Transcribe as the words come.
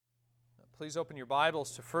Please open your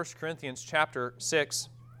Bibles to 1 Corinthians chapter 6.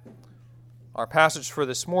 Our passage for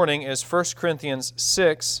this morning is 1 Corinthians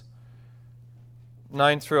 6,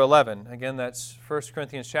 9 through 11. Again, that's 1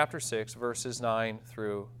 Corinthians chapter 6, verses 9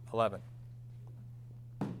 through 11.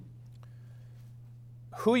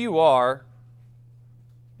 Who you are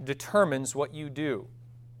determines what you do.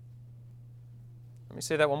 Let me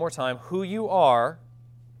say that one more time. Who you are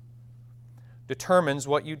determines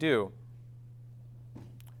what you do.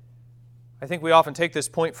 I think we often take this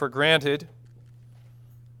point for granted,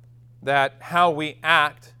 that how we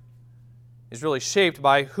act is really shaped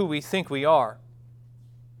by who we think we are.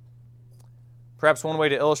 Perhaps one way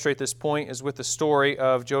to illustrate this point is with the story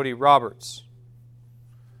of Jody Roberts.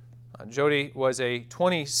 Jody was a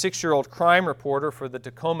 26-year-old crime reporter for the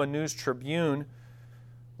Tacoma News-Tribune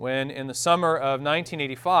when, in the summer of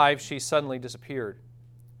 1985, she suddenly disappeared.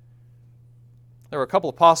 There were a couple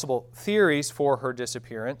of possible theories for her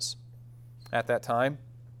disappearance at that time.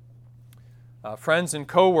 Friends and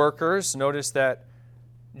co-workers noticed that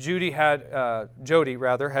Jody had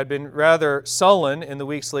been rather sullen in the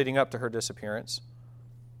weeks leading up to her disappearance.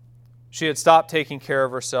 She had stopped taking care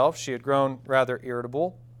of herself. She had grown rather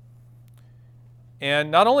irritable.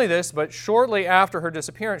 And not only this, but shortly after her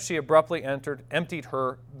disappearance, she abruptly emptied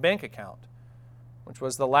her bank account, which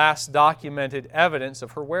was the last documented evidence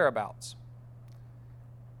of her whereabouts.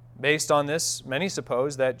 Based on this, many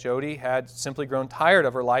suppose that Jody had simply grown tired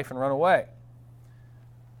of her life and run away.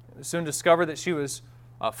 It was soon discovered that she was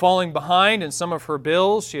falling behind in some of her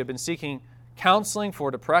bills. She had been seeking counseling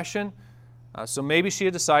for depression, so maybe she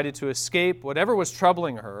had decided to escape whatever was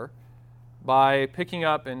troubling her by picking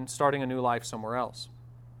up and starting a new life somewhere else.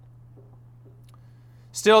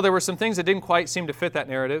 Still, there were some things that didn't quite seem to fit that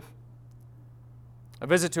narrative. A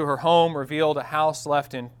visit to her home revealed a house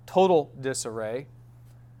left in total disarray.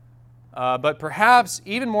 But perhaps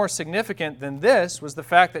even more significant than this was the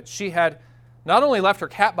fact that she had not only left her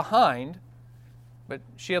cat behind, but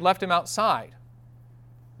she had left him outside.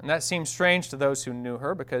 And that seemed strange to those who knew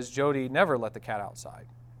her because Jody never let the cat outside.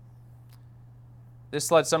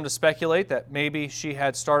 This led some to speculate that maybe she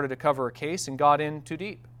had started to cover a case and got in too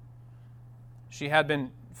deep. She had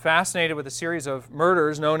been fascinated with a series of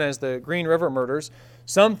murders known as the Green River murders.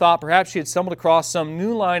 Some thought perhaps she had stumbled across some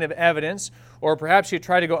new line of evidence, or perhaps she had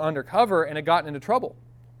tried to go undercover and had gotten into trouble.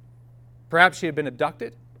 Perhaps she had been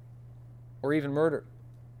abducted or even murdered.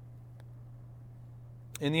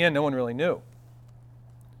 In the end, no one really knew.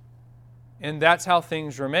 And that's how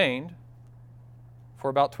things remained for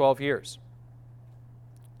about 12 years.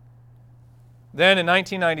 Then in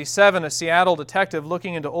 1997, a Seattle detective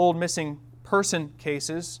looking into old missing person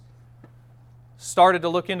cases started to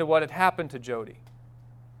look into what had happened to Jody.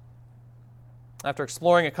 After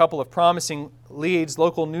exploring a couple of promising leads,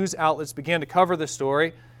 local news outlets began to cover the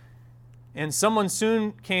story, and someone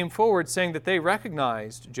soon came forward saying that they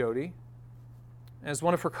recognized Jody as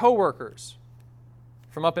one of her co-workers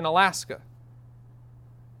from up in Alaska,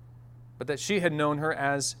 but that she had known her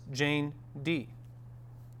as Jane D.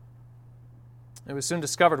 It was soon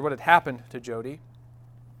discovered what had happened to Jody.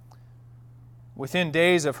 Within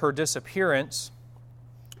days of her disappearance,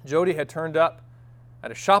 Jody had turned up at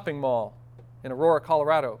a shopping mall in Aurora,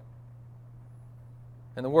 Colorado.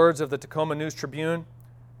 In the words of the Tacoma News-Tribune,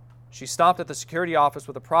 she stopped at the security office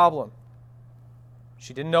with a problem.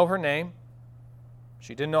 She didn't know her name.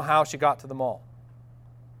 She didn't know how she got to the mall.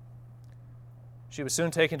 She was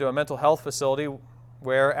soon taken to a mental health facility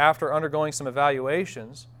where, after undergoing some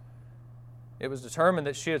evaluations, it was determined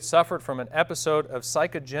that she had suffered from an episode of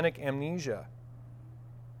psychogenic amnesia,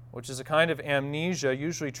 which is a kind of amnesia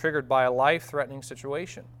usually triggered by a life-threatening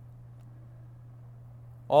situation.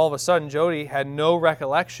 All of a sudden, Jody had no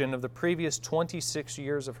recollection of the previous 26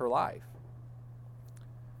 years of her life.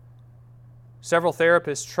 Several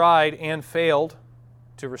therapists tried and failed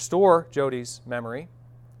to restore Jody's memory.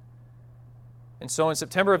 And so in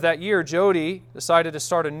September of that year, Jody decided to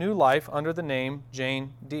start a new life under the name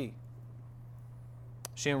Jane D.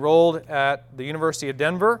 She enrolled at the University of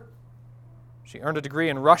Denver. She earned a degree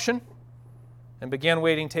in Russian and began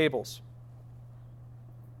waiting tables.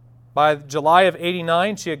 By July of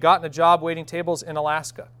 '89, she had gotten a job waiting tables in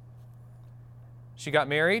Alaska. She got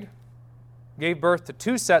married, gave birth to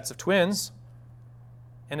 2 sets of twins,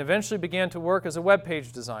 and eventually began to work as a web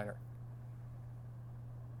page designer.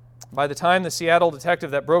 By the time the Seattle detective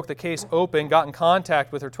that broke the case open got in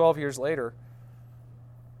contact with her 12 years later,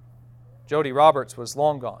 Jody Roberts was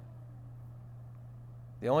long gone.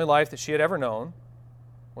 The only life that she had ever known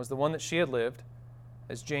was the one that she had lived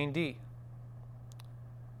as Jane D.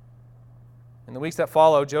 In the weeks that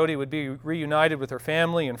followed, Jody would be reunited with her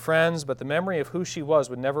family and friends, but the memory of who she was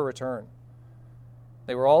would never return.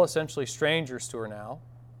 They were all essentially strangers to her now.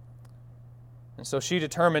 And so she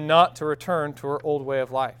determined not to return to her old way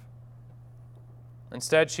of life.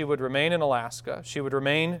 Instead, she would remain in Alaska. She would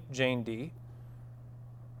remain Jane Dee,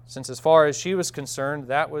 since as far as she was concerned,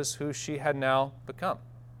 that was who she had now become.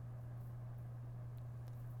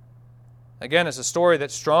 Again, it's a story that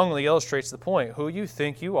strongly illustrates the point. Who you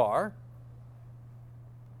think you are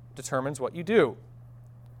determines what you do.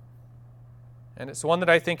 And it's one that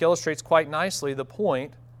I think illustrates quite nicely the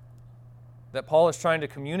point that Paul is trying to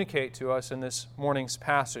communicate to us in this morning's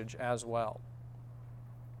passage as well.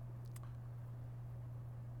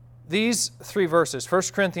 These three verses, 1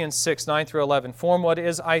 Corinthians 6, 9 through 11, form what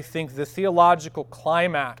is, I think, the theological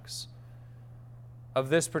climax of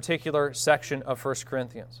this particular section of 1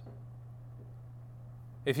 Corinthians.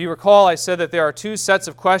 If you recall, I said that there are two sets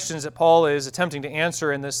of questions that Paul is attempting to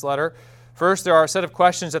answer in this letter. First, there are a set of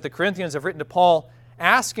questions that the Corinthians have written to Paul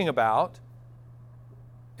asking about.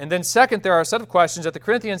 And then second, there are a set of questions that the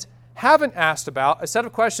Corinthians haven't asked about, a set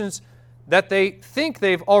of questions that they think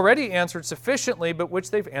they've already answered sufficiently, but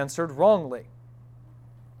which they've answered wrongly.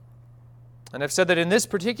 And I've said that in this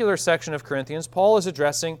particular section of Corinthians, Paul is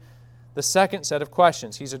addressing the second set of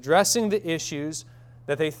questions. He's addressing the issues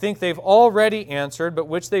that they think they've already answered, but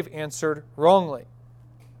which they've answered wrongly.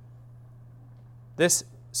 This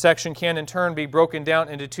section can in turn be broken down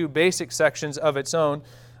into two basic sections of its own.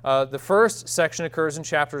 The first section occurs in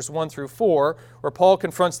chapters 1 through 4, where Paul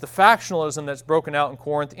confronts the factionalism that's broken out in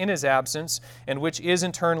Corinth in his absence, and which is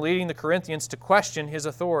in turn leading the Corinthians to question his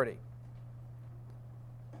authority.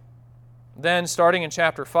 Then, starting in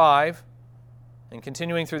chapter 5 and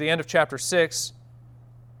continuing through the end of chapter 6,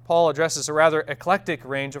 Paul addresses a rather eclectic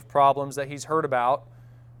range of problems that he's heard about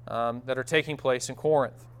that are taking place in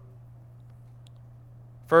Corinth.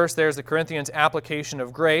 First, there's the Corinthians' application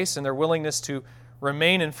of grace and their willingness to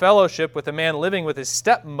remain in fellowship with a man living with his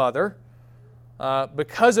stepmother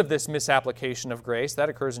because of this misapplication of grace. That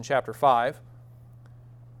occurs in chapter 5.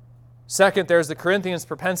 Second, there's the Corinthians'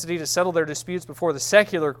 propensity to settle their disputes before the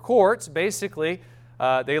secular courts. Basically,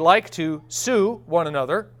 they like to sue one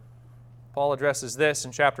another. Paul addresses this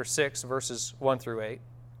in chapter 6, verses 1 through 8.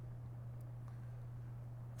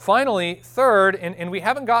 Finally, third, and we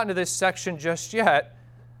haven't gotten to this section just yet,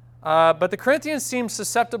 but the Corinthians seem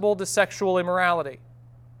susceptible to sexual immorality.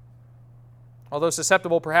 Although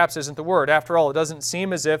susceptible perhaps isn't the word. After all, it doesn't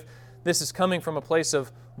seem as if this is coming from a place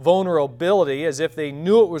of vulnerability, as if they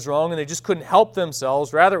knew it was wrong and they just couldn't help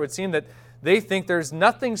themselves. Rather, it would seem that they think there's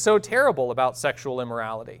nothing so terrible about sexual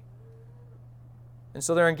immorality. And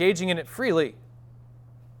so they're engaging in it freely.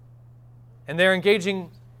 And they're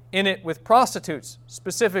engaging in it with prostitutes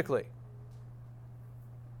specifically.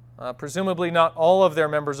 Presumably not all of their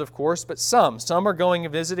members, of course, but some. Some are going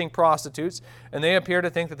and visiting prostitutes, and they appear to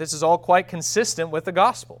think that this is all quite consistent with the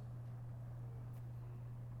gospel.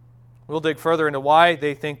 We'll dig further into why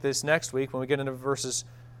they think this next week when we get into verses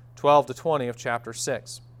 12 to 20 of chapter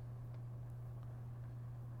 6.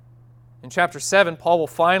 In chapter 7, Paul will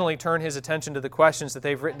finally turn his attention to the questions that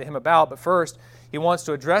they've written to him about, but first, he wants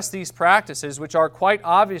to address these practices, which are quite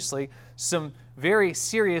obviously some very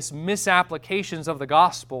serious misapplications of the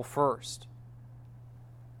gospel first.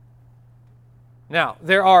 Now,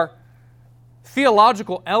 there are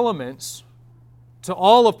theological elements to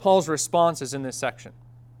all of Paul's responses in this section.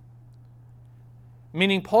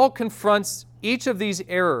 Meaning, Paul confronts each of these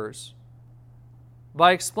errors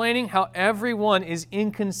by explaining how everyone is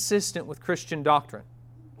inconsistent with Christian doctrine.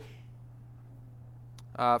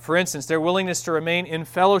 For instance, their willingness to remain in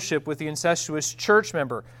fellowship with the incestuous church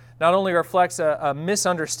member not only reflects a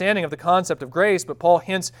misunderstanding of the concept of grace, but Paul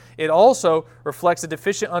hints it also reflects a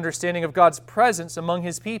deficient understanding of God's presence among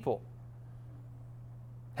His people.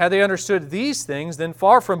 Had they understood these things, then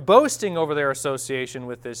far from boasting over their association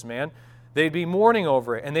with this man, they'd be mourning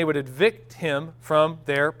over it, and they would evict him from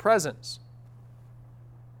their presence.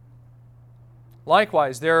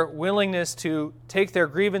 Likewise, their willingness to take their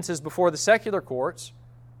grievances before the secular courts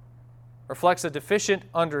reflects a deficient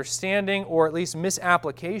understanding, or at least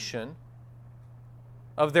misapplication,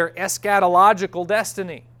 of their eschatological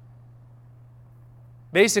destiny.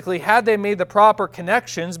 Basically, had they made the proper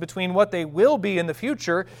connections between what they will be in the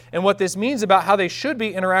future and what this means about how they should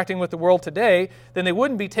be interacting with the world today, then they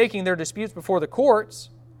wouldn't be taking their disputes before the courts.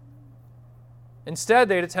 Instead,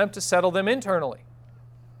 they'd attempt to settle them internally.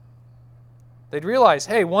 They'd realize,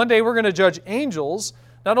 hey, one day we're going to judge angels.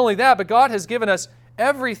 Not only that, but God has given us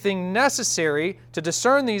everything necessary to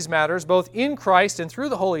discern these matters, both in Christ and through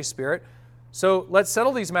the Holy Spirit. So let's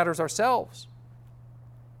settle these matters ourselves.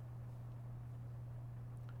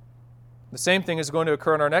 The same thing is going to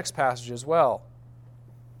occur in our next passage as well.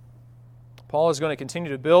 Paul is going to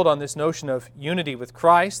continue to build on this notion of unity with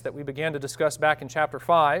Christ that we began to discuss back in chapter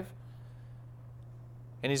 5.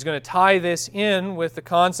 And he's going to tie this in with the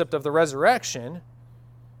concept of the resurrection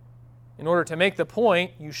in order to make the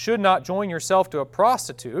point you should not join yourself to a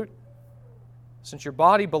prostitute, since your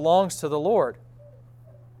body belongs to the Lord.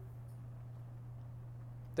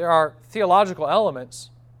 There are theological elements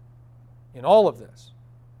in all of this.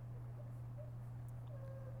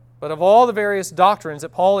 But of all the various doctrines that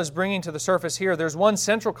Paul is bringing to the surface here, there's one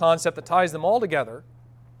central concept that ties them all together,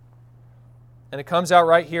 and it comes out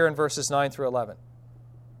right here in verses 9 through 11.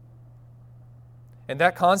 And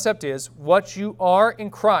that concept is what you are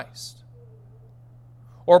in Christ,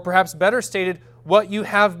 or perhaps better stated, what you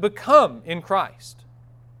have become in Christ,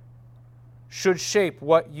 should shape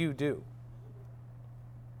what you do.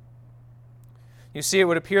 You see, it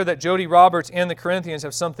would appear that Jody Roberts and the Corinthians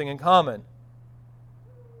have something in common,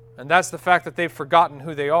 and that's the fact that they've forgotten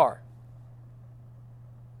who they are.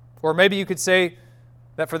 Or maybe you could say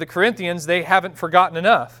that for the Corinthians, they haven't forgotten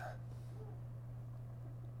enough.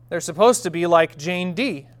 They're supposed to be like Jane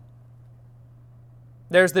D.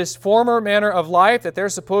 There's this former manner of life that they're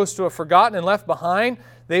supposed to have forgotten and left behind.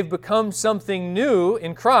 They've become something new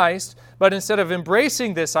in Christ, but instead of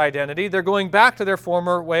embracing this identity, they're going back to their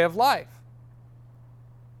former way of life.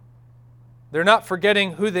 They're not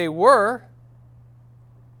forgetting who they were.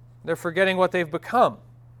 They're forgetting what they've become.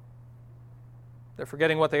 They're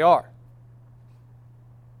forgetting what they are.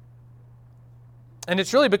 And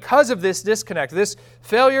it's really because of this disconnect, this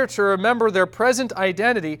failure to remember their present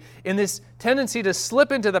identity, in this tendency to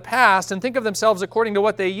slip into the past and think of themselves according to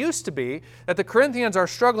what they used to be, that the Corinthians are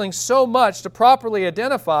struggling so much to properly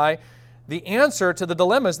identify the answer to the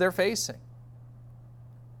dilemmas they're facing.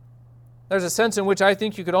 There's a sense in which I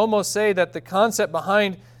think you could almost say that the concept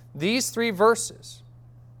behind these 3 verses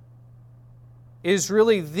is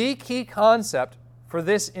really the key concept for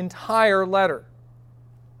this entire letter.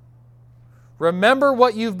 Remember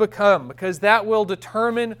what you've become, because that will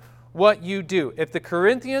determine what you do. If the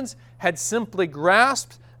Corinthians had simply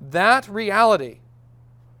grasped that reality,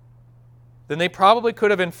 then they probably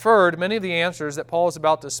could have inferred many of the answers that Paul is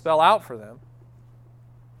about to spell out for them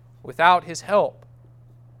without his help.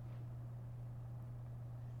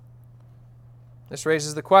 This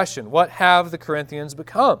raises the question, what have the Corinthians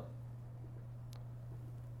become?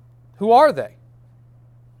 Who are they?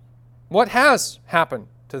 What has happened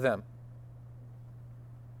to them?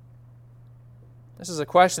 This is a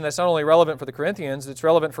question that's not only relevant for the Corinthians, it's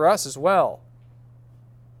relevant for us as well.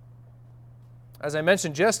 As I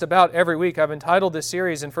mentioned just about every week, I've entitled this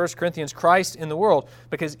series in 1 Corinthians, Christ in the World,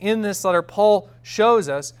 because in this letter, Paul shows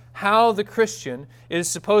us how the Christian is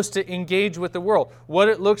supposed to engage with the world, what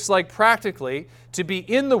it looks like practically to be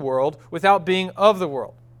in the world without being of the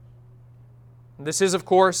world. And this is, of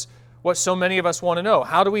course, what so many of us want to know.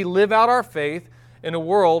 How do we live out our faith in a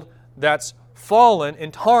world that's fallen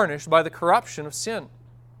and tarnished by the corruption of sin?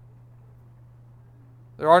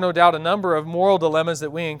 There are no doubt a number of moral dilemmas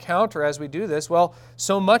that we encounter as we do this. Well,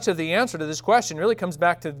 so much of the answer to this question really comes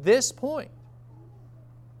back to this point.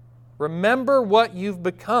 Remember what you've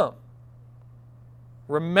become.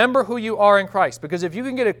 Remember who you are in Christ. Because if you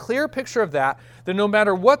can get a clear picture of that, then no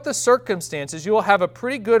matter what the circumstances, you will have a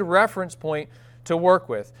pretty good reference point to work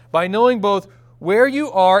with. By knowing both where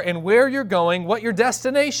you are and where you're going, what your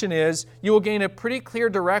destination is, you will gain a pretty clear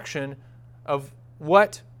direction of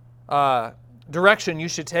what direction you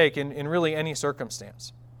should take in really any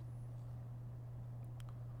circumstance.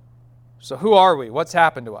 So who are we? What's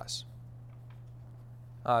happened to us?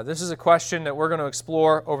 This is a question that we're going to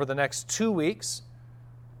explore over the next 2 weeks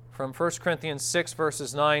from 1 Corinthians 6,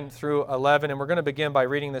 verses 9 through 11, and we're going to begin by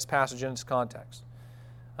reading this passage in its context.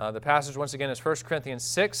 The passage, once again, is 1 Corinthians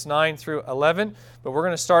 6, 9 through 11, but we're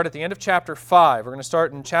going to start at the end of chapter 5. We're going to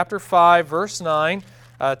start in chapter 5, verse 9,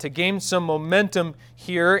 to gain some momentum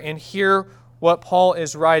here and hear what Paul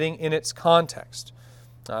is writing in its context.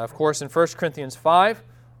 Of course, in 1 Corinthians 5,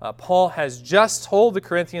 Paul has just told the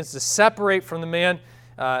Corinthians to separate from the man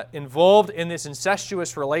involved in this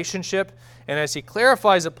incestuous relationship, and as he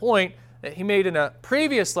clarifies a point that he made in a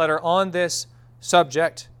previous letter on this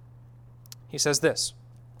subject, he says this: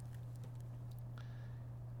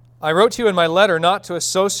 I wrote to you in my letter not to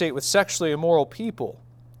associate with sexually immoral people,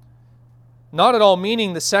 not at all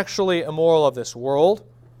meaning the sexually immoral of this world,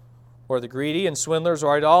 or the greedy and swindlers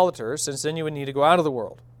or idolaters, since then you would need to go out of the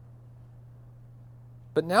world.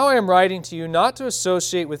 But now I am writing to you not to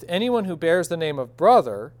associate with anyone who bears the name of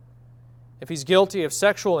brother, if he's guilty of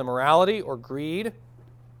sexual immorality or greed,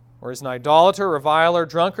 or is an idolater, reviler,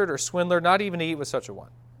 drunkard, or swindler, not even to eat with such a one.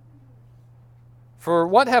 For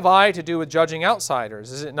what have I to do with judging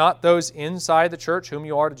outsiders? Is it not those inside the church whom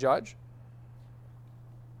you are to judge?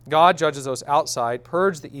 God judges those outside.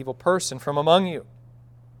 Purge the evil person from among you.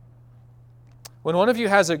 When one of you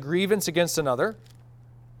has a grievance against another,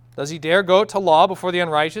 does he dare go to law before the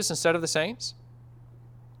unrighteous instead of the saints?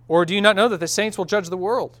 Or do you not know that the saints will judge the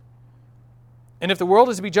world? And if the world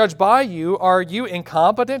is to be judged by you, are you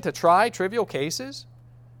incompetent to try trivial cases?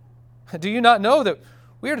 Do you not know that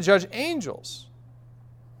we are to judge angels?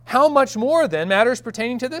 How much more, then, matters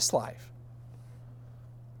pertaining to this life?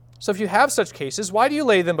 So if you have such cases, why do you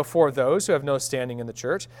lay them before those who have no standing in the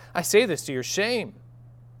church? I say this to your shame.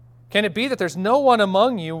 Can it be that there's no one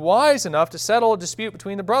among you wise enough to settle a dispute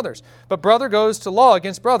between the brothers? But brother goes to law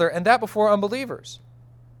against brother, and that before unbelievers.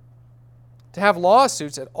 To have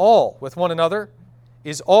lawsuits at all with one another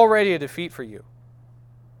is already a defeat for you.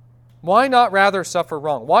 Why not rather suffer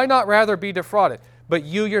wrong? Why not rather be defrauded? But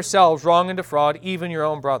you yourselves wrong and defraud even your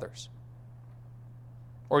own brothers.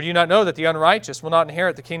 Or do you not know that the unrighteous will not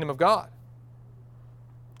inherit the kingdom of God?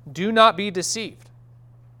 Do not be deceived.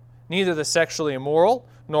 Neither the sexually immoral,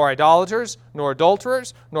 nor idolaters, nor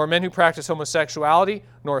adulterers, nor men who practice homosexuality,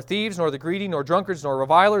 nor thieves, nor the greedy, nor drunkards, nor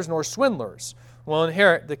revilers, nor swindlers will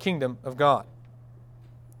inherit the kingdom of God.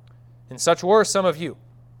 And such were some of you.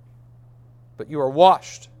 But you are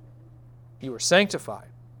washed, you are sanctified,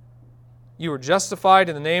 you are justified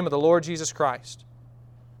in the name of the Lord Jesus Christ,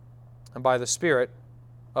 and by the Spirit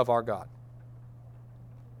of our God.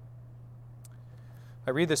 I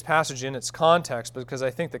read this passage in its context because I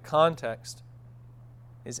think the context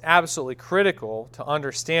is absolutely critical to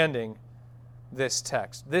understanding this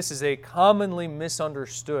text. This is a commonly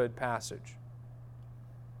misunderstood passage.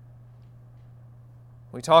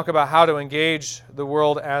 We talk about how to engage the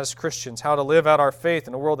world as Christians, how to live out our faith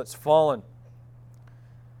in a world that's fallen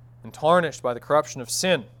and tarnished by the corruption of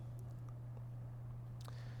sin.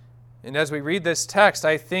 And as we read this text,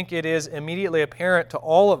 I think it is immediately apparent to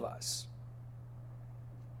all of us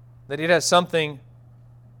that it has something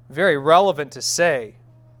very relevant to say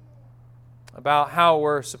about how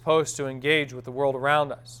we're supposed to engage with the world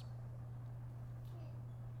around us.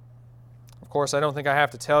 Of course, I don't think I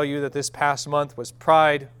have to tell you that this past month was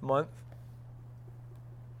Pride Month.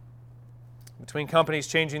 Between companies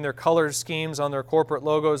changing their color schemes on their corporate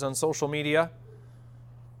logos on social media,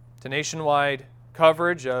 to nationwide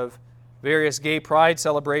coverage of various gay pride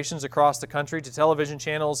celebrations across the country, to television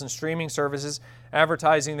channels and streaming services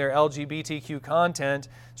advertising their LGBTQ content,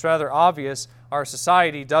 it's rather obvious our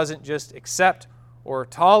society doesn't just accept or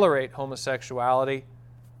tolerate homosexuality,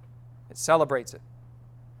 it celebrates it.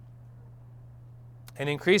 And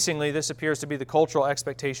increasingly, this appears to be the cultural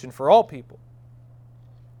expectation for all people.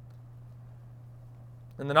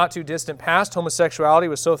 In the not-too-distant past, homosexuality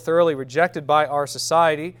was so thoroughly rejected by our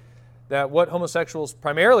society that what homosexuals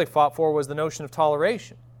primarily fought for was the notion of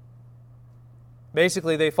toleration.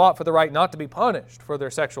 Basically, they fought for the right not to be punished for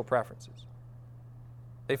their sexual preferences.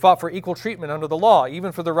 They fought for equal treatment under the law,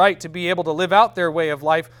 even for the right to be able to live out their way of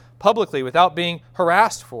life publicly without being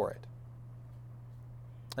harassed for it.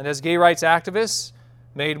 And as gay rights activists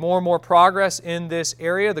made more and more progress in this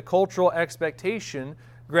area, the cultural expectation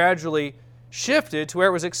gradually shifted to where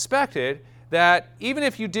it was expected that even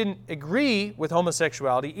if you didn't agree with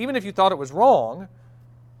homosexuality, even if you thought it was wrong,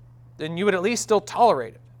 then you would at least still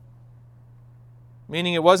tolerate it.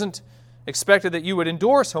 Meaning it wasn't expected that you would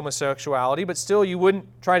endorse homosexuality, but still you wouldn't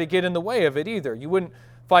try to get in the way of it either. You wouldn't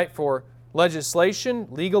fight for legislation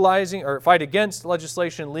legalizing, or fight against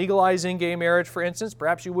legislation legalizing gay marriage, for instance.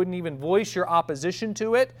 Perhaps you wouldn't even voice your opposition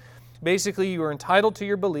to it. Basically, you were entitled to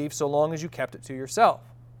your belief so long as you kept it to yourself.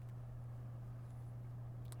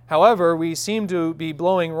 However, we seem to be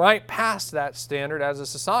blowing right past that standard as a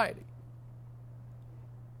society.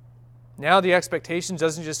 Now the expectation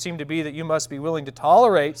doesn't just seem to be that you must be willing to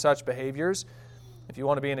tolerate such behaviors if you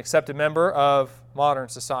want to be an accepted member of modern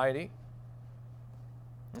society.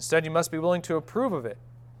 Instead, you must be willing to approve of it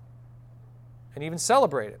and even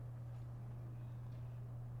celebrate it.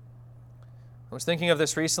 I was thinking of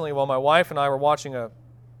this recently while my wife and I were watching a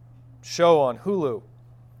show on Hulu.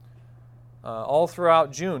 All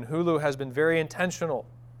throughout June, Hulu has been very intentional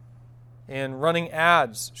in running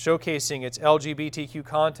ads showcasing its LGBTQ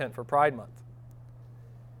content for Pride Month.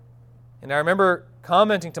 And I remember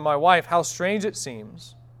commenting to my wife how strange it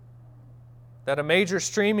seems that a major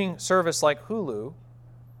streaming service like Hulu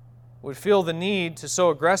would feel the need to so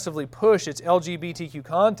aggressively push its LGBTQ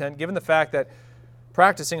content, given the fact that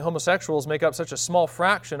practicing homosexuals make up such a small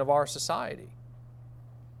fraction of our society.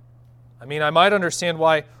 I mean, I might understand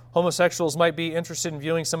why homosexuals might be interested in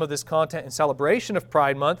viewing some of this content in celebration of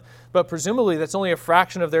Pride Month, but presumably that's only a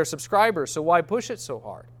fraction of their subscribers, so why push it so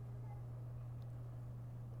hard?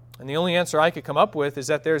 And the only answer I could come up with is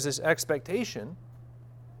that there's this expectation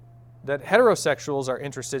that heterosexuals are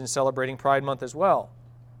interested in celebrating Pride Month as well.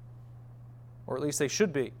 Or at least they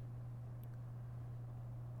should be.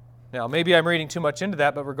 Now, maybe I'm reading too much into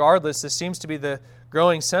that, but regardless, this seems to be the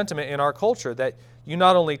growing sentiment in our culture, that you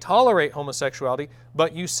not only tolerate homosexuality,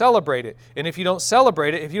 but you celebrate it. And if you don't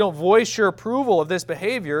celebrate it, if you don't voice your approval of this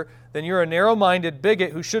behavior, then you're a narrow-minded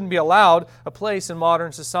bigot who shouldn't be allowed a place in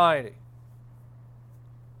modern society.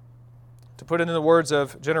 To put it in the words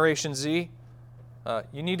of Generation Z,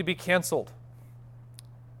 you need to be canceled.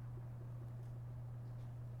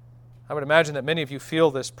 I would imagine that many of you feel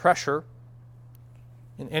this pressure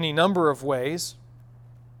in any number of ways.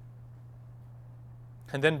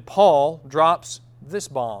 And then Paul drops this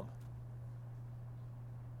bomb.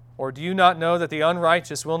 Or do you not know that the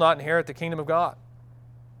unrighteous will not inherit the kingdom of God?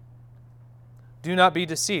 Do not be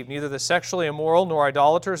deceived. Neither the sexually immoral, nor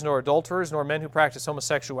idolaters, nor adulterers, nor men who practice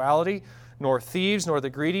homosexuality, nor thieves, nor the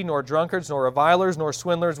greedy, nor drunkards, nor revilers, nor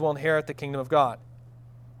swindlers will inherit the kingdom of God.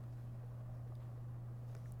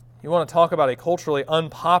 You want to talk about a culturally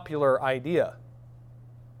unpopular idea.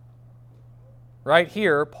 Right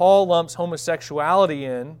here, Paul lumps homosexuality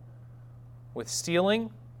in with stealing,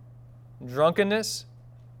 drunkenness,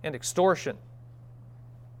 and extortion.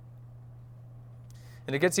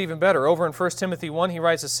 And it gets even better. Over in 1 Timothy 1, he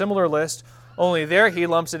writes a similar list, only there he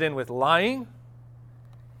lumps it in with lying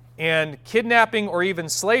and kidnapping or even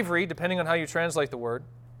slavery, depending on how you translate the word,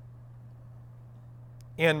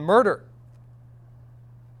 and murder.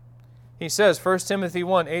 He says, 1 Timothy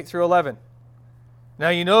 1, 8 through 11, now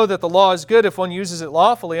you know that the law is good if one uses it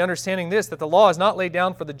lawfully, understanding this, that the law is not laid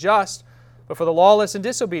down for the just, but for the lawless and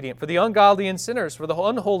disobedient, for the ungodly and sinners, for the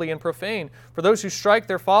unholy and profane, for those who strike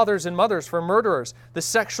their fathers and mothers, for murderers, the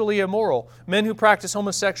sexually immoral, men who practice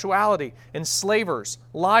homosexuality, enslavers,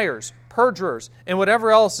 liars, perjurers, and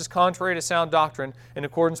whatever else is contrary to sound doctrine in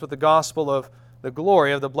accordance with the gospel of the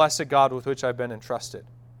glory of the blessed God with which I've been entrusted.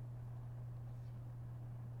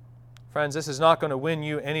 Friends, this is not going to win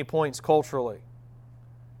you any points culturally.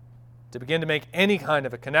 To begin to make any kind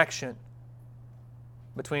of a connection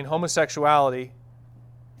between homosexuality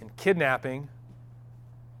and kidnapping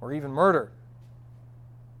or even murder.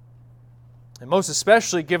 And most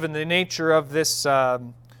especially given the nature of this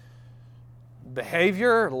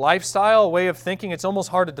behavior, lifestyle, way of thinking, it's almost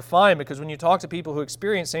hard to define, because when you talk to people who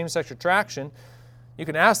experience same-sex attraction, you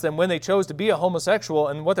can ask them when they chose to be a homosexual,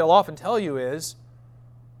 and what they'll often tell you is,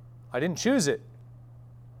 I didn't choose it.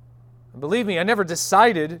 And believe me, I never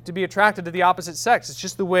decided to be attracted to the opposite sex. It's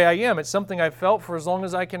just the way I am. It's something I've felt for as long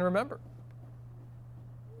as I can remember.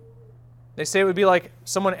 They say it would be like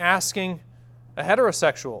someone asking a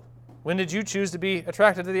heterosexual, when did you choose to be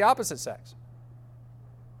attracted to the opposite sex?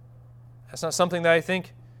 That's not something that I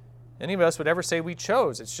think any of us would ever say we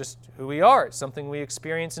chose. It's just who we are. It's something we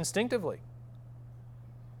experience instinctively.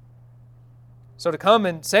 So to come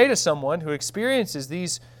and say to someone who experiences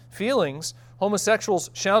these feelings, homosexuals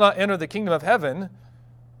shall not enter the kingdom of heaven,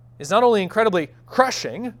 is not only incredibly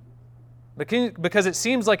crushing, because it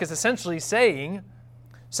seems like it's essentially saying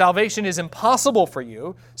salvation is impossible for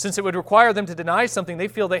you, since it would require them to deny something they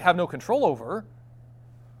feel they have no control over.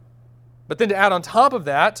 But then to add on top of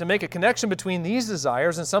that, to make a connection between these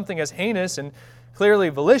desires and something as heinous and clearly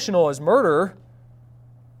volitional as murder,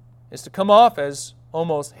 is to come off as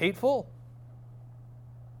almost hateful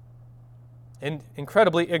and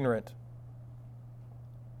incredibly ignorant.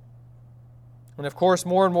 And of course,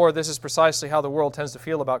 more and more, this is precisely how the world tends to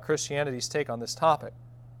feel about Christianity's take on this topic.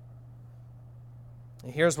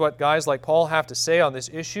 And here's what guys like Paul have to say on this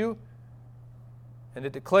issue, and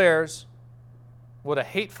it declares what a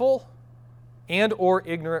hateful and or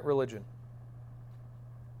ignorant religion.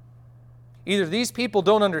 Either these people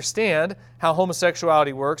don't understand how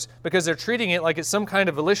homosexuality works because they're treating it like it's some kind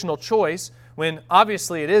of volitional choice when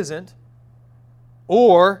obviously it isn't,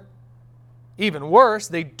 or even worse,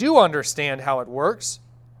 they do understand how it works,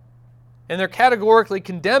 and they're categorically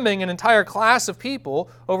condemning an entire class of people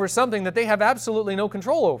over something that they have absolutely no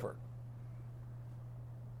control over.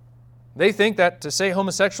 They think that to say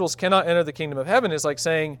homosexuals cannot enter the kingdom of heaven is like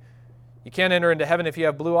saying you can't enter into heaven if you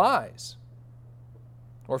have blue eyes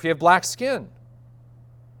or if you have black skin.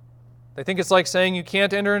 They think it's like saying you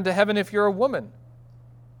can't enter into heaven if you're a woman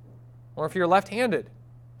or if you're left-handed.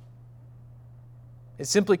 It's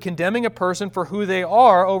simply condemning a person for who they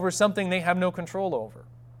are over something they have no control over.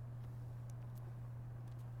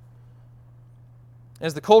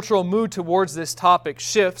 As the cultural mood towards this topic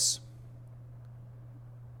shifts,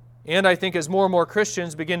 And I think as more and more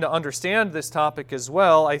Christians begin to understand this topic as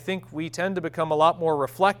well, I think we tend to become a lot more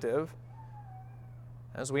reflective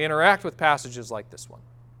as we interact with passages like this one.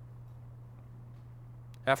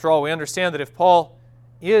 After all, we understand that if Paul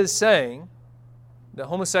is saying that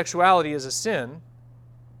homosexuality is a sin,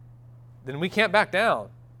 then we can't back down.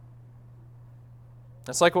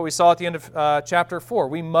 That's like what we saw at the end of chapter 4.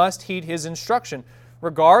 We must heed his instruction,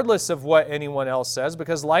 regardless of what anyone else says,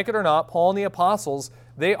 because like it or not, Paul and the apostles,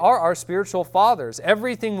 they are our spiritual fathers.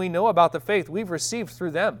 Everything we know about the faith, we've received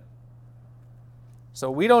through them.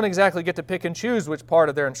 So we don't exactly get to pick and choose which part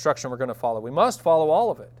of their instruction we're going to follow. We must follow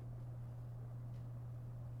all of it.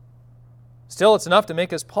 Still, it's enough to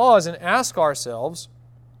make us pause and ask ourselves,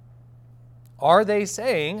 are they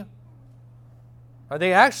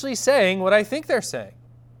actually saying what I think they're saying?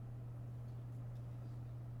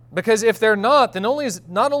 Because if they're not, then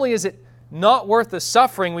not only is it not worth the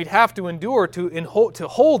suffering we'd have to endure to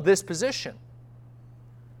hold this position,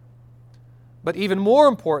 but even more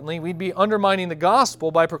importantly, we'd be undermining the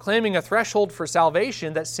gospel by proclaiming a threshold for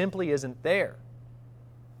salvation that simply isn't there.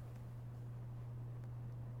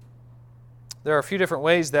 There are a few different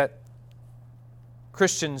ways that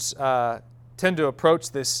Christians tend to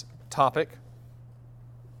approach this topic.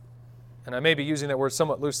 And I may be using that word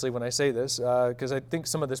somewhat loosely when I say this, because I think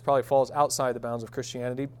some of this probably falls outside the bounds of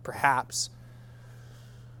Christianity, perhaps.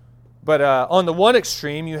 But on the one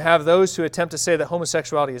extreme, you have those who attempt to say that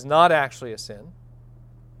homosexuality is not actually a sin,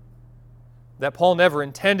 that Paul never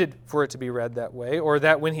intended for it to be read that way, or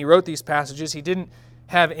that when he wrote these passages, he didn't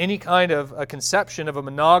have any kind of a conception of a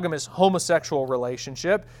monogamous homosexual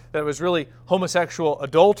relationship, that it was really homosexual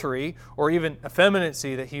adultery or even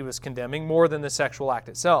effeminacy that he was condemning more than the sexual act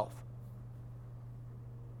itself.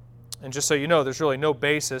 And just so you know, there's really no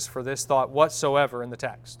basis for this thought whatsoever in the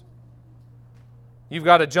text. You've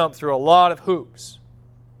got to jump through a lot of hoops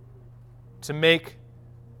to make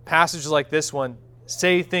passages like this one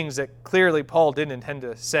say things that clearly Paul didn't intend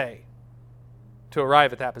to say to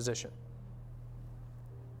arrive at that position.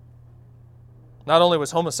 Not only was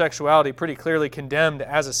homosexuality pretty clearly condemned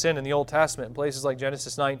as a sin in the Old Testament in places like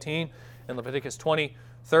Genesis 19 and Leviticus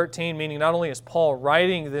 20:13, meaning not only is Paul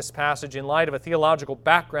writing this passage in light of a theological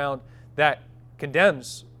background that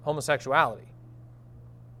condemns homosexuality,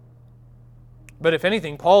 but if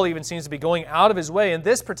anything, Paul even seems to be going out of his way in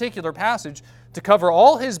this particular passage to cover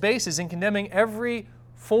all his bases in condemning every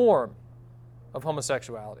form of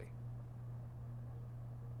homosexuality.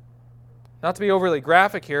 Not to be overly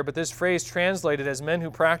graphic here, but this phrase translated as men who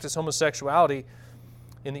practice homosexuality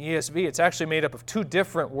in the ESV, it's actually made up of two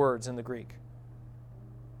different words in the Greek.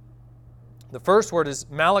 The first word is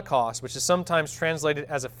malakos, which is sometimes translated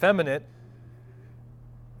as effeminate,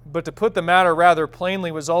 but to put the matter rather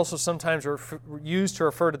plainly, was also sometimes used to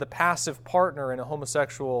refer to the passive partner in a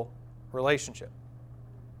homosexual relationship.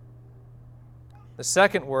 The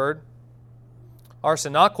second word,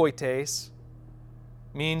 arsenokoites,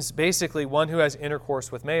 means basically one who has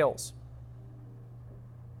intercourse with males.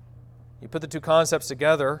 You put the two concepts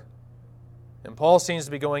together, and Paul seems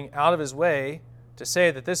to be going out of his way to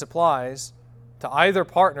say that this applies to either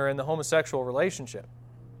partner in the homosexual relationship.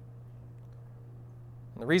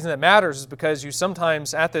 And the reason that matters is because you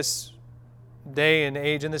sometimes, in this day and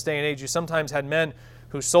age, you sometimes had men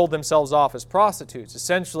who sold themselves off as prostitutes.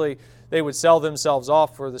 Essentially, they would sell themselves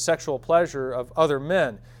off for the sexual pleasure of other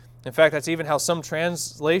men. In fact, that's even how some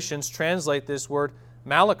translations translate this word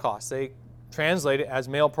malakos. They translate it as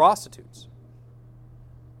male prostitutes.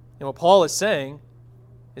 And what Paul is saying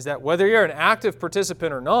is that whether you're an active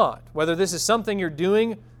participant or not, whether this is something you're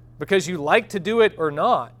doing because you like to do it or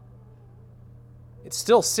not, it's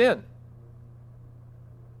still sin.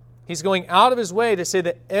 He's going out of his way to say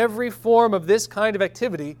that every form of this kind of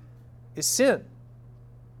activity is sin.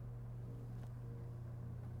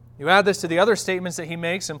 You add this to the other statements that he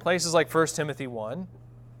makes in places like 1 Timothy 1,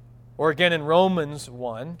 or again in Romans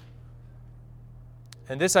 1.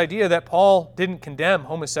 And this idea that Paul didn't condemn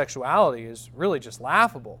homosexuality is really just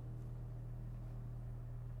laughable.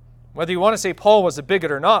 Whether you want to say Paul was a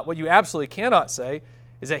bigot or not, what you absolutely cannot say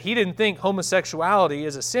is that he didn't think homosexuality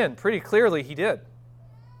is a sin. Pretty clearly he did.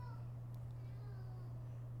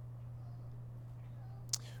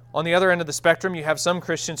 On the other end of the spectrum, you have some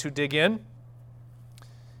Christians who dig in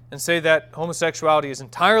and say that homosexuality is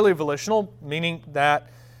entirely volitional, meaning that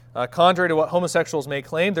contrary to what homosexuals may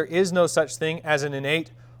claim, there is no such thing as an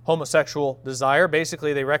innate homosexual desire.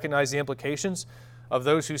 Basically, they recognize the implications of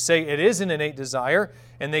those who say it is an innate desire,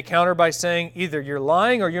 and they counter by saying either you're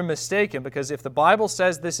lying or you're mistaken, because if the Bible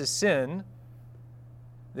says this is sin,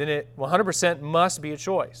 then it 100% must be a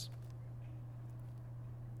choice.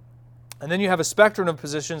 And then you have a spectrum of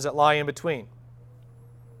positions that lie in between.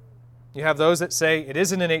 You have those that say it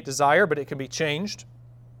is an innate desire, but it can be changed,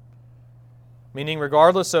 meaning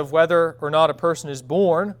regardless of whether or not a person is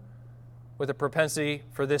born with a propensity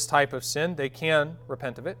for this type of sin, they can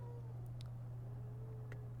repent of it.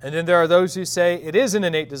 And then there are those who say it is an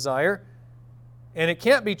innate desire and it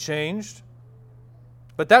can't be changed,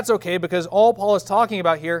 but that's okay because all Paul is talking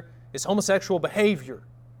about here is homosexual behavior.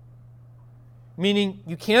 Meaning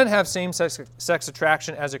you can have same-sex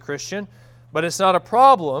attraction as a Christian, but it's not a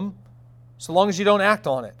problem so long as you don't act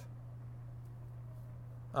on it.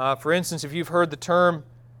 For instance, if you've heard the term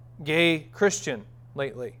gay Christian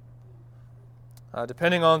lately,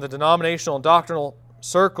 depending on the denominational and doctrinal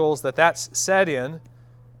circles that that's said in,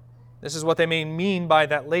 this is what they may mean by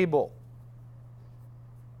that label.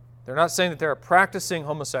 They're not saying that they're a practicing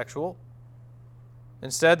homosexual.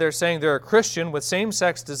 Instead, they're saying they're a Christian with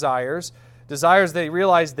same-sex desires they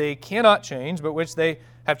realize they cannot change, but which they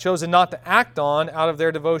have chosen not to act on out of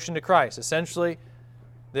their devotion to Christ. Essentially,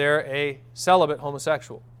 they're a celibate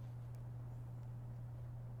homosexual.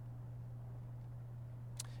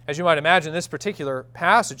 As you might imagine, this particular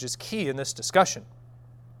passage is key in this discussion.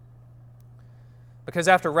 Because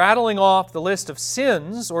after rattling off the list of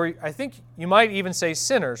sins, or I think you might even say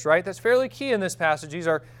sinners, right? That's fairly key in this passage. These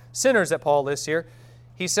are sinners that Paul lists here.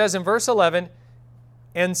 He says in verse 11,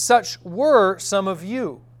 "And such were some of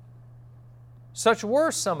you." Such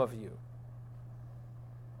were some of you.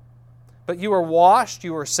 But you were washed,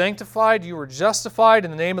 you were sanctified, you were justified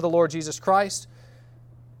in the name of the Lord Jesus Christ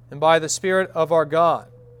and by the Spirit of our God.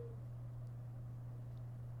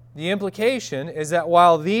 The implication is that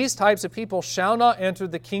while these types of people shall not enter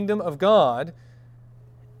the kingdom of God,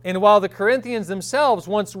 and while the Corinthians themselves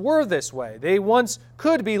once were this way, they once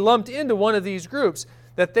could be lumped into one of these groups,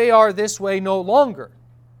 that they are this way no longer.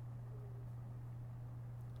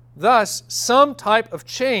 Thus, some type of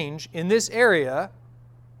change in this area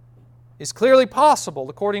is clearly possible,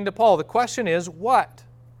 according to Paul. The question is, what?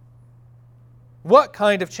 What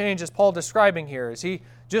kind of change is Paul describing here? Is he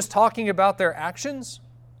just talking about their actions?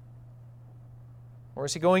 Or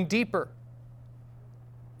is he going deeper?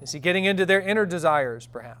 Is he getting into their inner desires,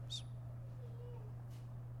 perhaps?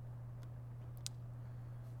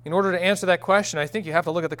 In order to answer that question, I think you have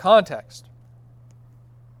to look at the context.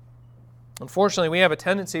 Unfortunately, we have a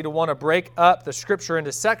tendency to want to break up the Scripture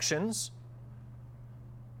into sections,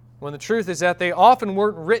 when the truth is that they often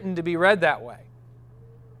weren't written to be read that way.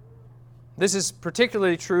 This is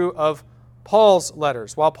particularly true of Paul's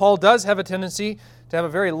letters. While Paul does have a tendency to have a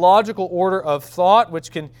very logical order of thought,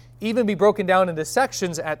 which can even be broken down into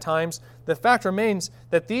sections at times, the fact remains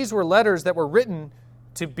that these were letters that were written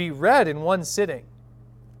to be read in one sitting.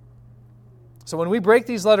 So when we break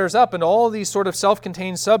these letters up into all these sort of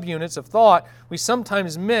self-contained subunits of thought, we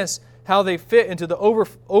sometimes miss how they fit into the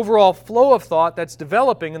overall flow of thought that's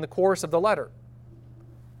developing in the course of the letter.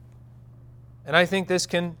 And I think this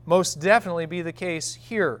can most definitely be the case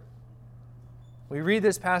here. We read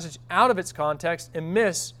this passage out of its context and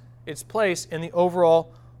miss its place in the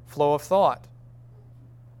overall flow of thought.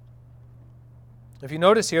 If you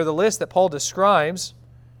notice here, the list that Paul describes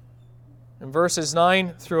in verses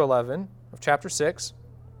 9 through 11 of chapter 6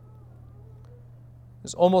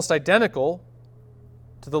 is almost identical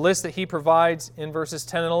to the list that he provides in verses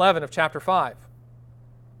 10 and 11 of chapter 5.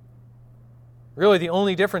 Really, the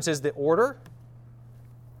only difference is the order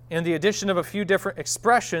and the addition of a few different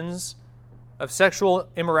expressions of sexual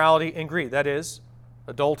immorality and greed. That is,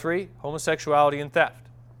 adultery, homosexuality, and theft.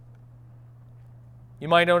 You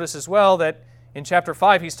might notice as well that in chapter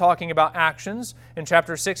 5 he's talking about actions. In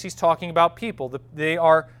chapter 6 he's talking about people. They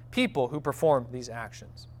are people who perform these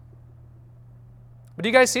actions. But do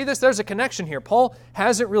you guys see this? There's a connection here. Paul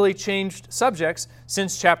hasn't really changed subjects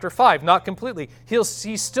since chapter 5. Not completely.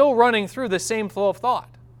 He's still running through the same flow of thought.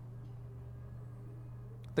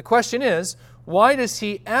 The question is, why does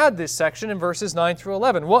he add this section in verses 9 through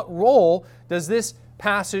 11? What role does this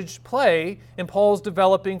passage play in Paul's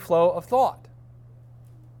developing flow of thought?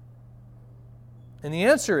 And the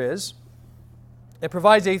answer is, it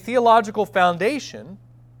provides a theological foundation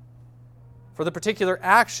for the particular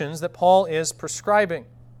actions that Paul is prescribing.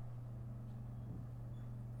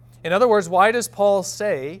 In other words, why does Paul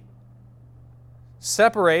say,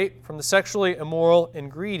 separate from the sexually immoral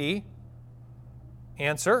and greedy?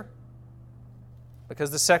 Answer,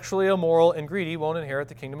 because the sexually immoral and greedy won't inherit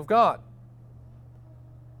the kingdom of God.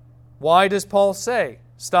 Why does Paul say,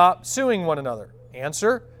 stop suing one another?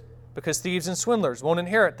 Answer, because thieves and swindlers won't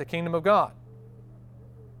inherit the kingdom of God.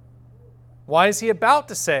 Why is he about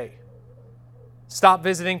to say, stop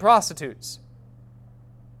visiting prostitutes?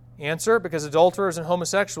 Answer, because adulterers and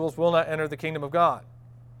homosexuals will not enter the kingdom of God.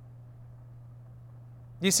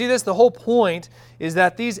 You see this? The whole point is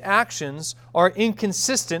that these actions are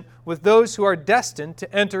inconsistent with those who are destined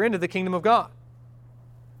to enter into the kingdom of God.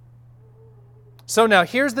 So now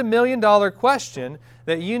here's the million-dollar question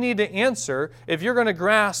that you need to answer if you're going to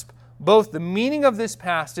grasp both the meaning of this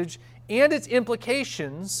passage and its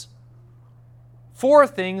implications for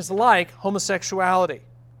things like homosexuality.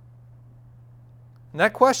 And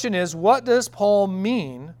that question is, what does Paul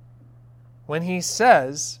mean when he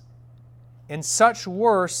says, "And such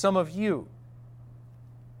were some of you"?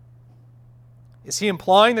 Is he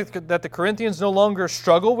implying that the Corinthians no longer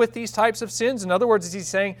struggle with these types of sins? In other words, is he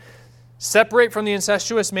saying, separate from the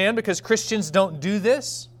incestuous man because Christians don't do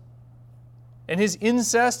this? And his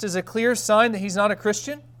incest is a clear sign that he's not a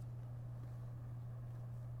Christian?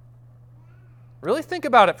 Really think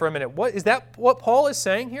about it for a minute. Is that what Paul is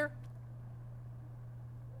saying here?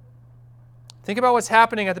 Think about what's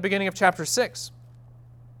happening at the beginning of chapter 6.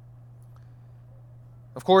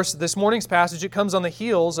 Of course, this morning's passage, it comes on the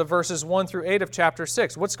heels of verses 1 through 8 of chapter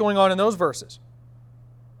 6. What's going on in those verses?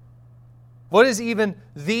 What is even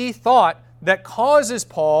the thought that causes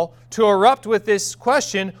Paul to erupt with this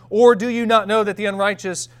question, or do you not know that the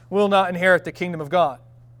unrighteous will not inherit the kingdom of God?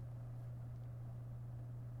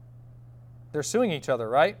 They're suing each other,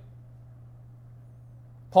 right?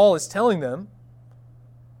 Paul is telling them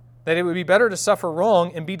that it would be better to suffer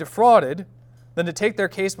wrong and be defrauded than to take their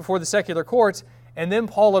case before the secular courts. And then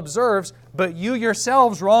Paul observes, but you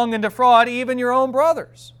yourselves wrong and defraud even your own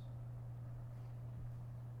brothers.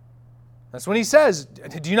 That's when he says,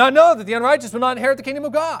 do you not know that the unrighteous will not inherit the kingdom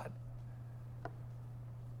of God?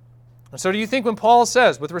 And so do you think when Paul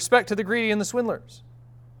says, with respect to the greedy and the swindlers,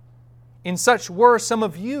 "In such were some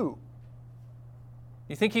of you,"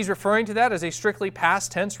 you think he's referring to that as a strictly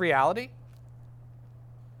past tense reality?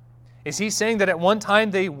 Is he saying that at one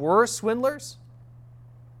time they were swindlers,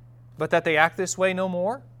 but that they act this way no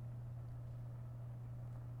more?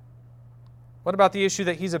 What about the issue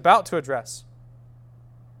that he's about to address?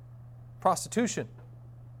 Prostitution.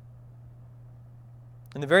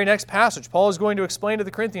 In the very next passage, Paul is going to explain to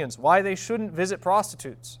the Corinthians why they shouldn't visit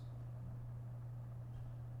prostitutes.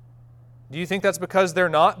 Do you think that's because they're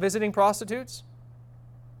not visiting prostitutes?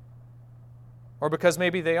 Or because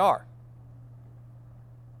maybe they are?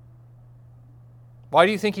 Why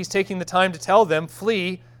do you think he's taking the time to tell them,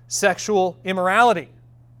 flee sexual immorality?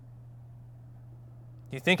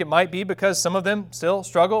 Do you think it might be because some of them still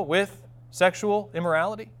struggle with sexual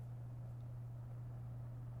immorality?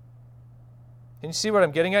 Can you see what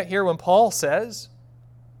I'm getting at here when Paul says,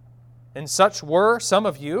 "And such were some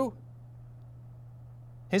of you"?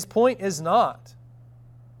 His point is not,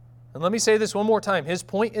 and let me say this one more time, his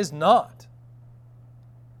point is not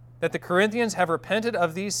that the Corinthians have repented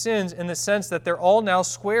of these sins in the sense that they're all now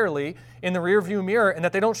squarely in the rearview mirror and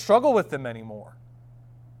that they don't struggle with them anymore.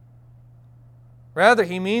 Rather,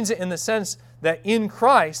 he means it in the sense that in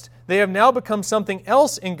Christ, they have now become something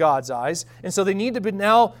else in God's eyes, and so they need to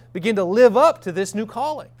now begin to live up to this new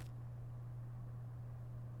calling.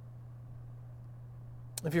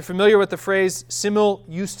 If you're familiar with the phrase simul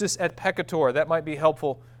justus et peccator, that might be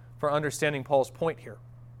helpful for understanding Paul's point here.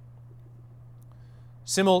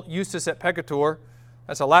 Simul justus et peccator,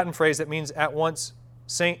 that's a Latin phrase that means at once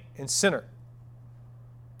saint and sinner.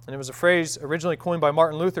 And it was a phrase originally coined by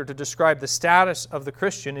Martin Luther to describe the status of the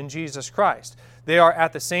Christian in Jesus Christ. They are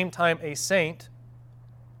at the same time a saint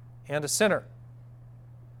and a sinner.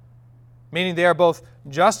 Meaning they are both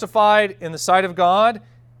justified in the sight of God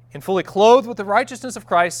and fully clothed with the righteousness of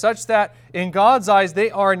Christ, such that in God's eyes they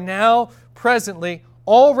are now presently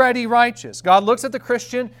already righteous. God looks at the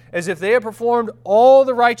Christian as if they have performed all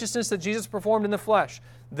the righteousness that Jesus performed in the flesh.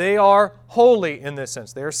 They are holy in this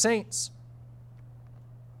sense. They are saints.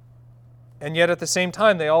 And yet at the same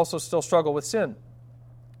time, they also still struggle with sin.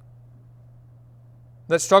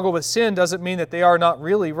 That struggle with sin doesn't mean that they are not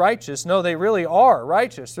really righteous. No, they really are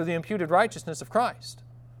righteous through the imputed righteousness of Christ.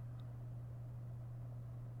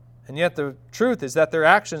 And yet the truth is that their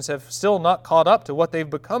actions have still not caught up to what they've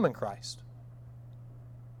become in Christ.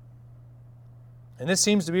 And this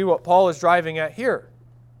seems to be what Paul is driving at here.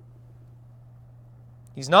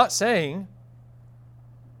 He's not saying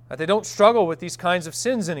that they don't struggle with these kinds of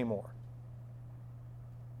sins anymore.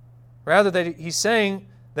 Rather, that he's saying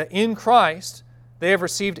that in Christ they have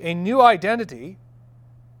received a new identity,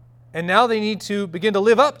 and now they need to begin to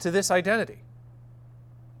live up to this identity.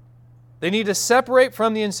 They need to separate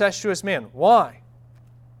from the incestuous man. Why?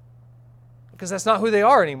 Because that's not who they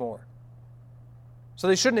are anymore. So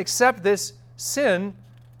they shouldn't accept this sin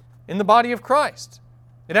in the body of Christ.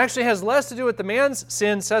 It actually has less to do with what the man's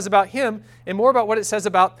sin says about him and more about what it says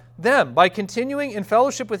about them. By continuing in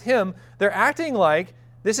fellowship with him, they're acting like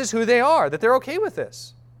this is who they are, that they're okay with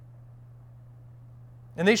this.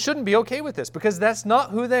 And they shouldn't be okay with this because that's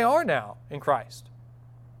not who they are now in Christ.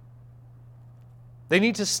 They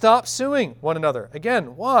need to stop suing one another.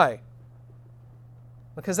 Again, why?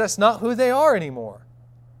 Because that's not who they are anymore.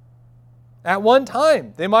 At one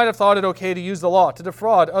time, they might have thought it okay to use the law to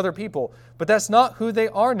defraud other people, but that's not who they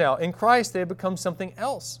are now. In Christ, they have become something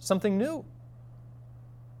else, something new.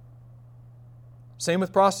 Same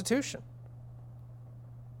with prostitution.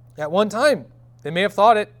 At one time, they may have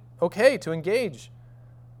thought it okay to engage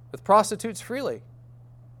with prostitutes freely.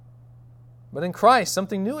 But in Christ,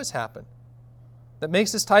 something new has happened that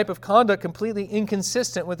makes this type of conduct completely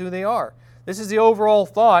inconsistent with who they are. This is the overall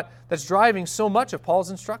thought that's driving so much of Paul's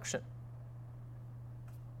instruction.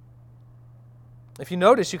 If you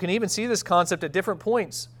notice, you can even see this concept at different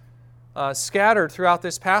points scattered throughout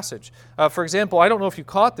this passage. For example, I don't know if you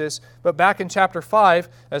caught this, but back in chapter 5,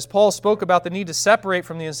 as Paul spoke about the need to separate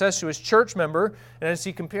from the incestuous church member, and as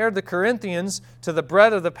he compared the Corinthians to the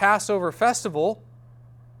bread of the Passover festival,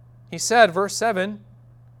 he said, verse 7,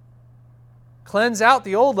 "Cleanse out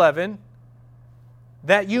the old leaven,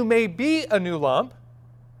 that you may be a new lump,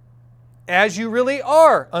 as you really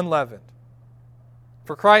are unleavened.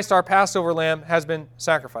 For Christ, our Passover lamb, has been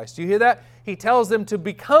sacrificed." Do you hear that? He tells them to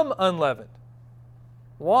become unleavened.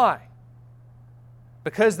 Why?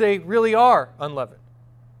 Because they really are unleavened.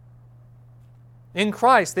 In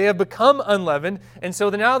Christ, they have become unleavened, and so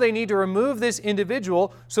now they need to remove this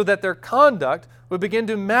individual so that their conduct would begin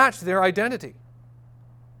to match their identity.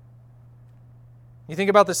 You think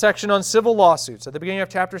about the section on civil lawsuits at the beginning of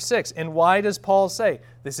chapter 6, and why does Paul say,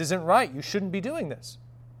 this isn't right, you shouldn't be doing this?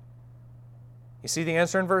 You see the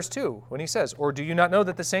answer in verse 2 when he says, "Or do you not know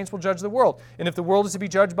that the saints will judge the world? And if the world is to be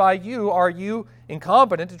judged by you, are you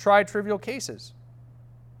incompetent to try trivial cases?"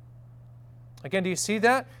 Again, do you see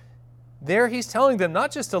that? There he's telling them not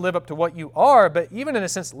just to live up to what you are, but even in a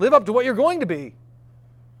sense, live up to what you're going to be.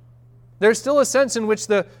 There's still a sense in which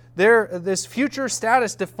this future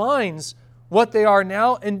status defines what they are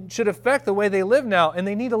now and should affect the way they live now, and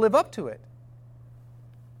they need to live up to it.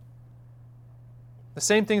 The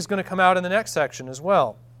same thing is going to come out in the next section as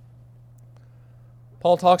well.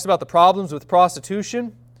 Paul talks about the problems with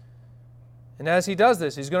prostitution, and as he does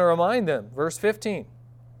this, he's going to remind them. Verse 15,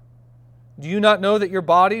 "Do you not know that your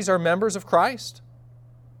bodies are members of Christ?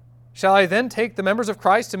 Shall I then take the members of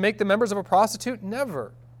Christ to make the members of a prostitute?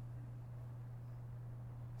 Never."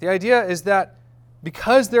 The idea is that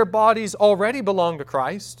because their bodies already belong to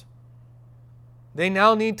Christ, they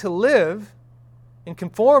now need to live in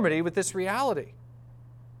conformity with this reality.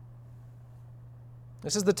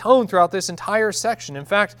 This is the tone throughout this entire section. In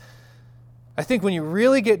fact, I think when you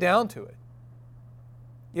really get down to it,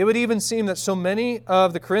 it would even seem that so many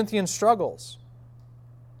of the Corinthian struggles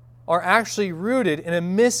are actually rooted in a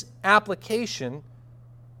misapplication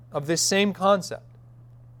of this same concept.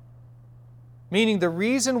 Meaning the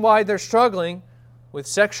reason why they're struggling with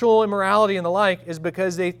sexual immorality and the like is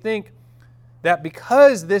because they think that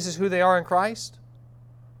because this is who they are in Christ,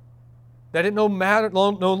 that it no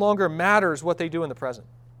longer matters what they do in the present.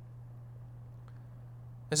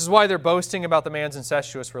 This is why they're boasting about the man's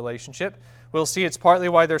incestuous relationship. We'll see it's partly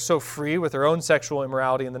why they're so free with their own sexual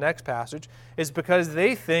immorality in the next passage, is because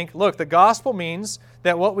they think, look, the gospel means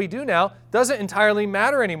that what we do now doesn't entirely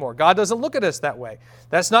matter anymore. God doesn't look at us that way.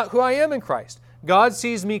 That's not who I am in Christ. God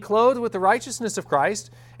sees me clothed with the righteousness of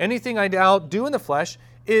Christ. Anything I now do in the flesh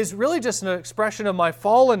is really just an expression of my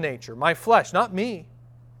fallen nature, my flesh, not me.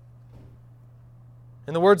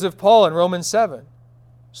 In the words of Paul in Romans 7,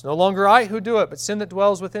 "It's no longer I who do it, but sin that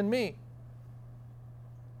dwells within me."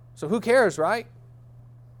 So who cares, right?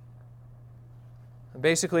 And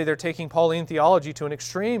basically, they're taking Pauline theology to an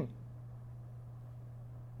extreme.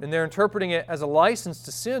 And they're interpreting it as a license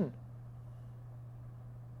to sin.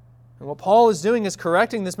 And what Paul is doing is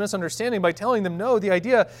correcting this misunderstanding by telling them, no, the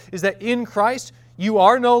idea is that in Christ, you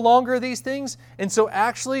are no longer these things. And so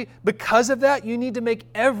actually, because of that, you need to make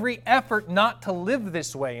every effort not to live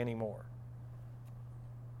this way anymore.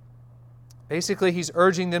 Basically, he's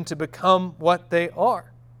urging them to become what they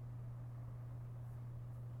are.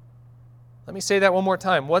 Let me say that one more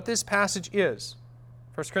time. What this passage is,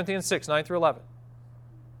 1 Corinthians 6, 9 through 11.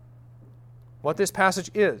 What this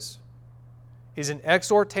passage is an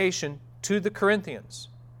exhortation to the Corinthians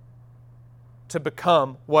to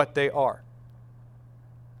become what they are.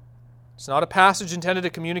 It's not a passage intended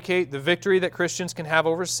to communicate the victory that Christians can have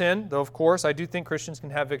over sin, though of course I do think Christians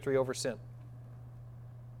can have victory over sin.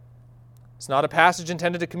 It's not a passage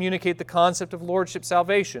intended to communicate the concept of lordship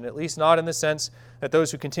salvation, at least not in the sense that those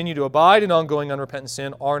who continue to abide in ongoing unrepentant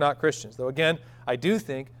sin are not Christians. Though again, I do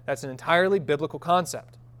think that's an entirely biblical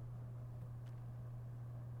concept.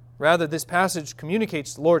 Rather, this passage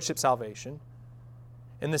communicates lordship salvation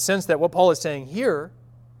in the sense that what Paul is saying here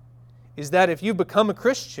is that if you become a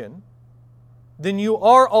Christian, then you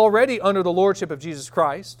are already under the lordship of Jesus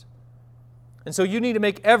Christ. And so you need to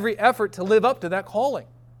make every effort to live up to that calling.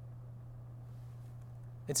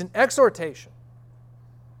 It's an exhortation,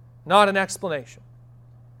 not an explanation.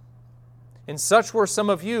 And such were some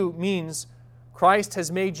of you means Christ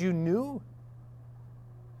has made you new.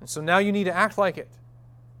 And so now you need to act like it.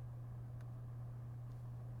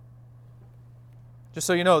 Just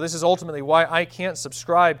so you know, this is ultimately why I can't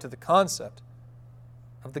subscribe to the concept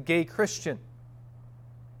of the gay Christian.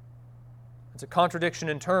 It's a contradiction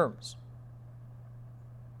in terms.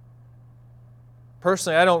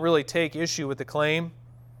 Personally, I don't really take issue with the claim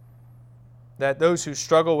that those who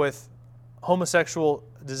struggle with homosexual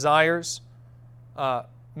desires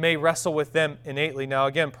may wrestle with them innately. Now,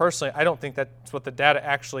 again, personally, I don't think that's what the data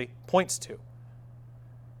actually points to,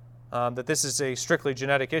 that this is a strictly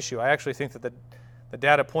genetic issue. I actually think that the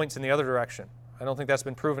data points in the other direction. I don't think that's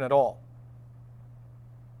been proven at all.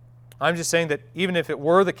 I'm just saying that even if it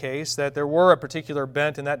were the case, that there were a particular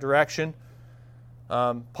bent in that direction,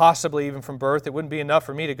 possibly even from birth, it wouldn't be enough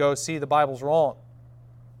for me to go see the Bible's wrong.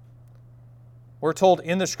 We're told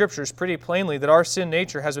in the Scriptures pretty plainly that our sin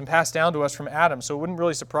nature has been passed down to us from Adam, so it wouldn't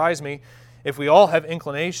really surprise me if we all have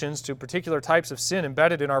inclinations to particular types of sin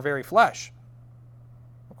embedded in our very flesh.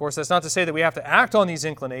 Of course, that's not to say that we have to act on these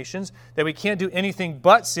inclinations, that we can't do anything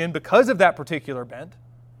but sin because of that particular bent.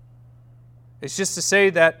 It's just to say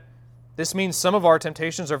that this means some of our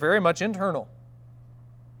temptations are very much internal,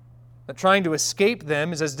 that trying to escape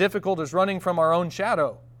them is as difficult as running from our own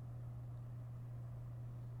shadow.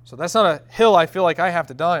 So that's not a hill I feel like I have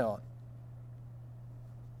to die on.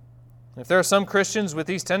 If there are some Christians with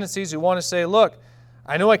these tendencies who want to say, look,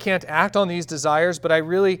 I know I can't act on these desires, but I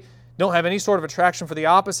really don't have any sort of attraction for the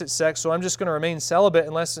opposite sex, so I'm just going to remain celibate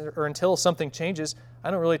unless or until something changes,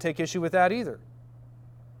 I don't really take issue with that either.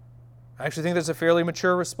 I actually think that's a fairly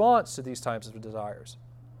mature response to these types of desires.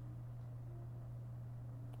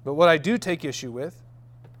 But what I do take issue with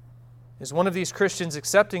is one of these Christians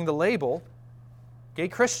accepting the label gay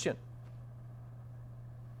Christian.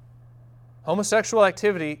 Homosexual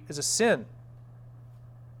activity is a sin.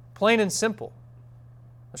 Plain and simple.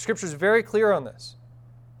 The Scripture is very clear on this.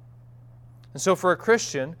 And so for a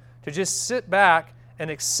Christian to just sit back and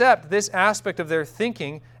accept this aspect of their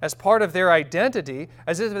thinking as part of their identity,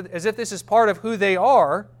 as if this is part of who they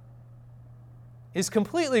are, is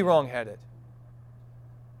completely wrong-headed.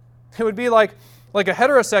 It would be like a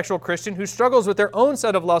heterosexual Christian who struggles with their own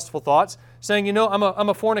set of lustful thoughts, saying, you know, I'm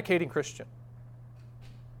a fornicating Christian.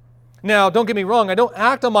 Now, don't get me wrong, I don't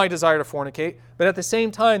act on my desire to fornicate, but at the same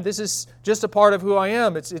time, this is just a part of who I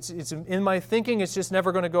am. It's in my thinking, it's just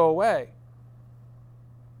never going to go away.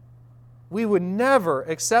 We would never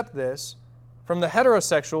accept this from the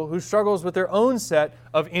heterosexual who struggles with their own set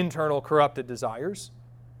of internal corrupted desires.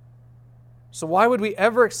 So why would we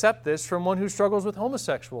ever accept this from one who struggles with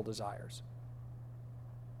homosexual desires?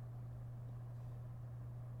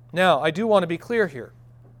 Now, I do want to be clear here.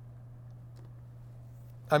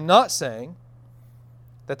 I'm not saying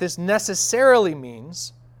that this necessarily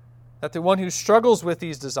means that the one who struggles with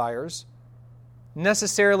these desires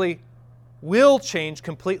necessarily will change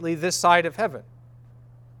completely this side of heaven.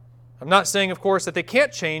 I'm not saying, of course, that they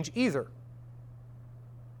can't change either.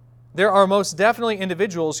 There are most definitely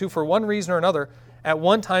individuals who, for one reason or another, at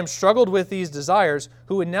one time struggled with these desires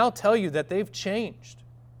who would now tell you that they've changed.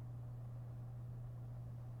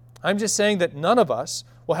 I'm just saying that none of us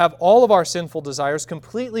will have all of our sinful desires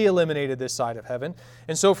completely eliminated this side of heaven.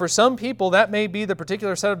 And so for some people, that may be the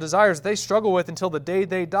particular set of desires they struggle with until the day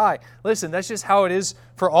they die. Listen, that's just how it is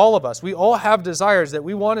for all of us. We all have desires that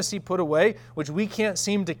we want to see put away, which we can't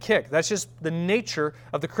seem to kick. That's just the nature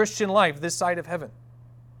of the Christian life this side of heaven.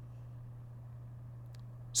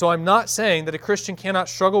 So I'm not saying that a Christian cannot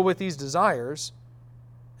struggle with these desires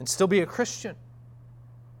and still be a Christian.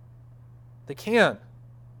 They can.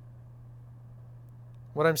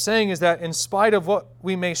 What I'm saying is that in spite of what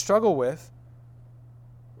we may struggle with,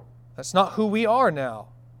 that's not who we are now.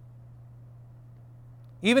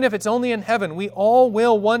 Even if it's only in heaven, we all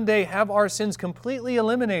will one day have our sins completely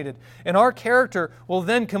eliminated, and our character will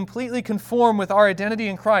then completely conform with our identity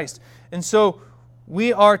in Christ. And so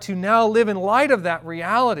we are to now live in light of that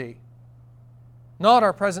reality, not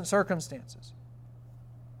our present circumstances.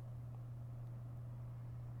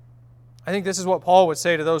 I think this is what Paul would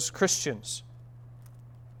say to those Christians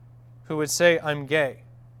who would say, I'm gay.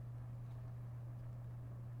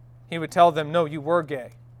 He would tell them, no, you were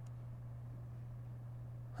gay.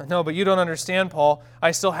 No, but you don't understand, Paul.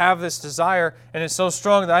 I still have this desire, and it's so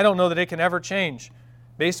strong that I don't know that it can ever change.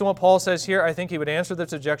 Based on what Paul says here, I think he would answer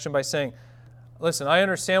this objection by saying, listen, I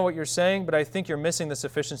understand what you're saying, but I think you're missing the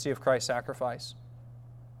sufficiency of Christ's sacrifice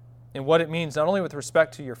and what it means not only with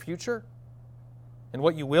respect to your future and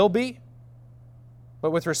what you will be, but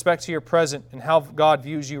with respect to your present and how God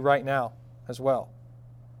views you right now as well.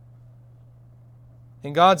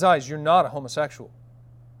 In God's eyes, you're not a homosexual.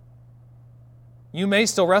 You may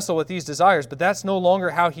still wrestle with these desires, but that's no longer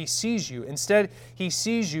how He sees you. Instead, He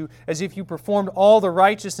sees you as if you performed all the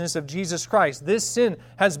righteousness of Jesus Christ. This sin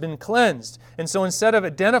has been cleansed. And so instead of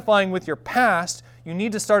identifying with your past, you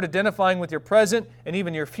need to start identifying with your present and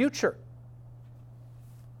even your future.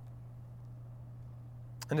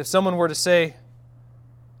 And if someone were to say,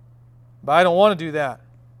 but I don't want to do that,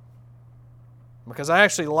 because I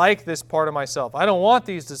actually like this part of myself. I don't want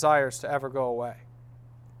these desires to ever go away.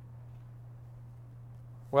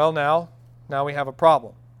 Well, now we have a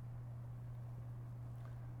problem.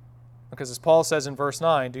 Because as Paul says in verse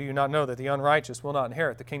 9, do you not know that the unrighteous will not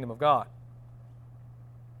inherit the kingdom of God?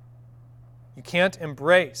 You can't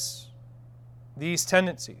embrace these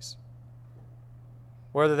tendencies,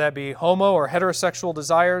 whether that be homo or heterosexual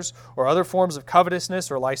desires or other forms of covetousness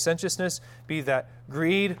or licentiousness, be that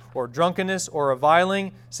greed or drunkenness or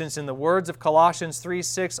reviling, since in the words of Colossians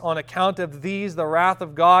 3:6, on account of these the wrath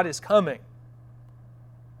of God is coming.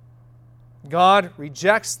 God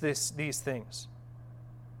rejects these things.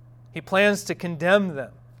 He plans to condemn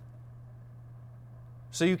them.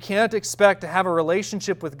 So you can't expect to have a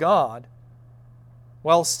relationship with God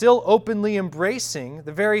while still openly embracing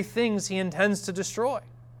the very things He intends to destroy.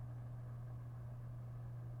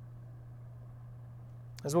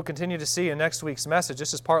 As we'll continue to see in next week's message,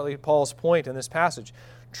 this is partly Paul's point in this passage.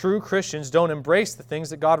 True Christians don't embrace the things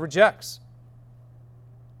that God rejects.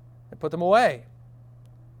 They put them away.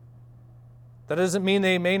 That doesn't mean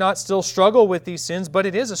they may not still struggle with these sins, but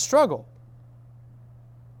it is a struggle.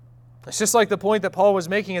 It's just like the point that Paul was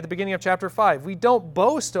making at the beginning of chapter 5. We don't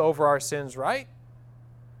boast over our sins, right?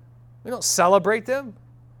 We don't celebrate them.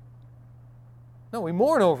 No, we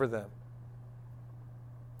mourn over them.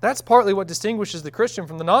 That's partly what distinguishes the Christian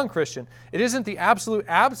from the non-Christian. It isn't the absolute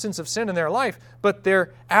absence of sin in their life, but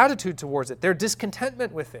their attitude towards it, their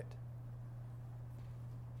discontentment with it.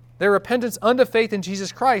 Their repentance unto faith in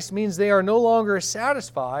Jesus Christ means they are no longer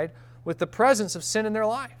satisfied with the presence of sin in their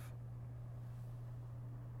life.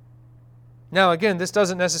 Now, again, this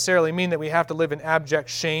doesn't necessarily mean that we have to live in abject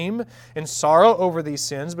shame and sorrow over these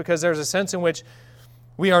sins, because there's a sense in which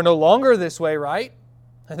we are no longer this way, right?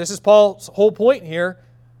 And this is Paul's whole point here.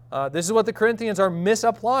 This is what the Corinthians are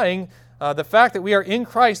misapplying. The fact that we are in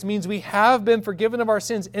Christ means we have been forgiven of our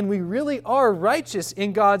sins, and we really are righteous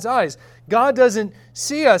in God's eyes. God doesn't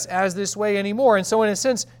see us as this way anymore, and so in a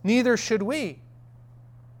sense, neither should we.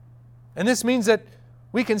 And this means that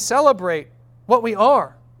we can celebrate what we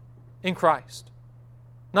are in Christ,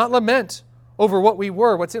 not lament over what we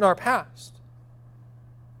were, what's in our past.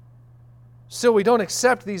 Still, we don't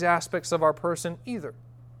accept these aspects of our person either.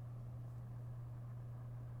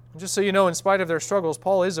 And just so you know, in spite of their struggles,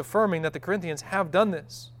 Paul is affirming that the Corinthians have done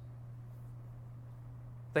this.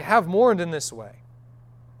 They have mourned in this way.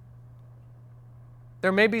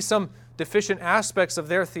 There may be some deficient aspects of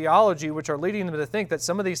their theology which are leading them to think that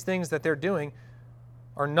some of these things that they're doing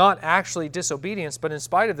are not actually disobedience, but in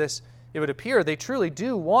spite of this, it would appear they truly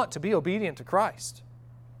do want to be obedient to Christ.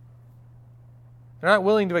 They're not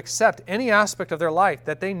willing to accept any aspect of their life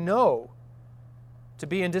that they know to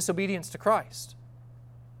be in disobedience to Christ.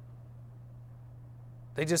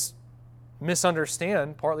 They just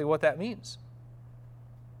misunderstand partly what that means.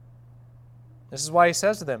 This is why he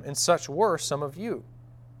says to them, "And such were some of you."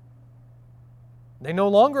 They no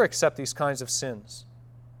longer accept these kinds of sins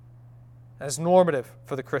as normative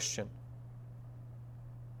for the Christian.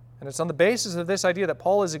 And it's on the basis of this idea that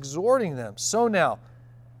Paul is exhorting them. So now,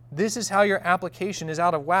 this is how your application is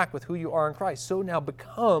out of whack with who you are in Christ. So now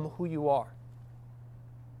become who you are.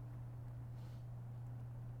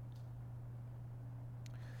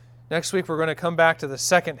 Next week, we're going to come back to the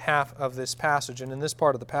second half of this passage. And in this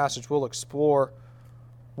part of the passage, we'll explore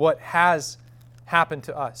what has happened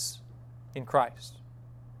to us in Christ.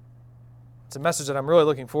 It's a message that I'm really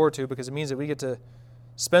looking forward to, because it means that we get to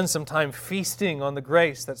spend some time feasting on the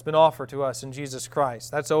grace that's been offered to us in Jesus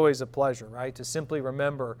Christ. That's always a pleasure, right? To simply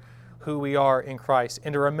remember who we are in Christ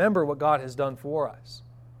and to remember what God has done for us.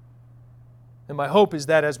 And my hope is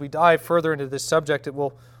that as we dive further into this subject, it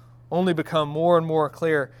will only become more and more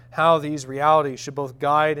clear how these realities should both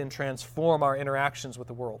guide and transform our interactions with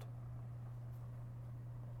the world.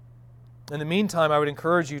 In the meantime, I would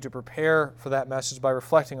encourage you to prepare for that message by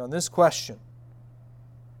reflecting on this question.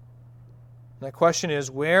 And that question is,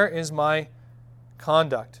 where is my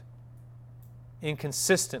conduct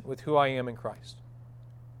inconsistent with who I am in Christ?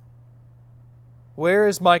 Where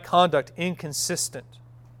is my conduct inconsistent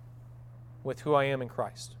with who I am in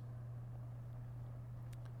Christ?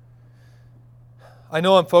 I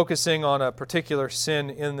know I'm focusing on a particular sin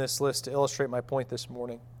in this list to illustrate my point this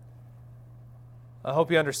morning. I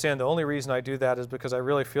hope you understand the only reason I do that is because I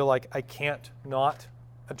really feel like I can't not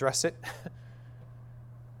address it.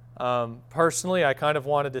 Personally, I kind of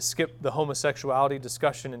wanted to skip the homosexuality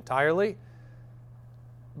discussion entirely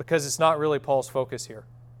because it's not really Paul's focus here.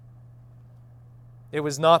 It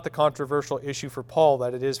was not the controversial issue for Paul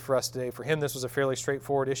that it is for us today. For him, this was a fairly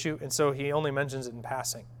straightforward issue, and so he only mentions it in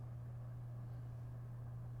passing.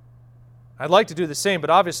 I'd like to do the same, but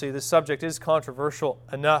obviously this subject is controversial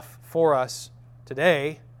enough for us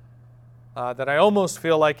today that I almost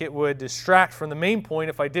feel like it would distract from the main point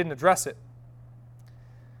if I didn't address it.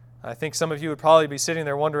 I think some of you would probably be sitting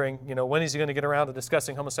there wondering, when is he going to get around to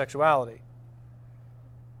discussing homosexuality?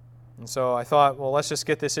 And so I thought, well, let's just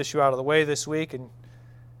get this issue out of the way this week and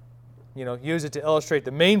use it to illustrate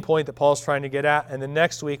the main point that Paul's trying to get at, and then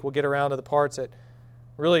next week we'll get around to the parts that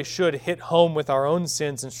really should hit home with our own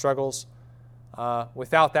sins and struggles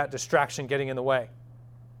without that distraction getting in the way.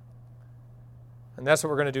 And that's what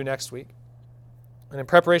we're going to do next week. And in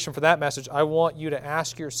preparation for that message, I want you to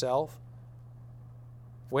ask yourself,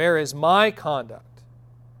 where is my conduct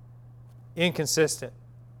inconsistent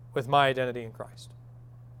with my identity in Christ?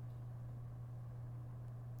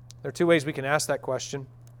 There are two ways we can ask that question.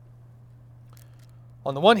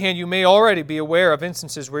 On the one hand, you may already be aware of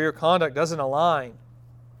instances where your conduct doesn't align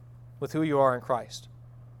with who you are in Christ.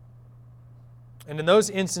 And in those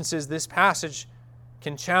instances, this passage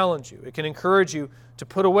can challenge you. It can encourage you to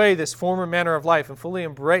put away this former manner of life and fully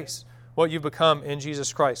embrace what you've become in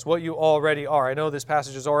Jesus Christ, what you already are. I know this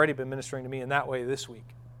passage has already been ministering to me in that way this week.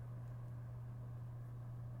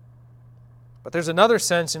 But there's another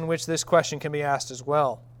sense in which this question can be asked as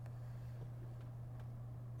well.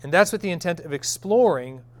 And that's with the intent of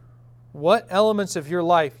exploring what elements of your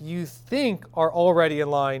life you think are already in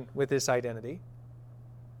line with this identity,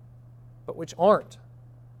 but which aren't.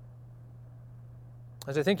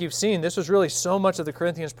 As I think you've seen, this was really so much of the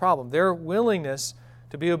Corinthians' problem. Their willingness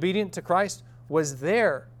to be obedient to Christ was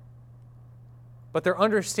there, but their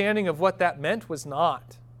understanding of what that meant was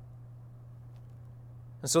not.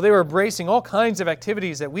 And so they were embracing all kinds of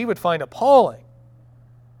activities that we would find appalling,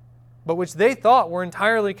 but which they thought were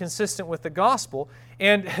entirely consistent with the gospel,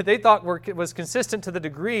 and they thought was consistent to the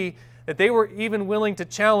degree that they were even willing to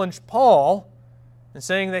challenge Paul in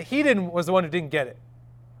saying that he was the one who didn't get it.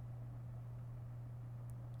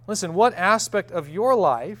 Listen, what aspect of your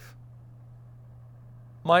life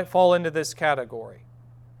might fall into this category?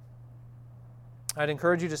 I'd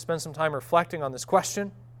encourage you to spend some time reflecting on this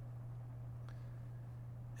question,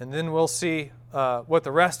 and then we'll see what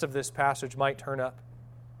the rest of this passage might turn up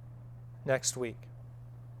next week.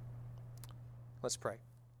 Let's pray.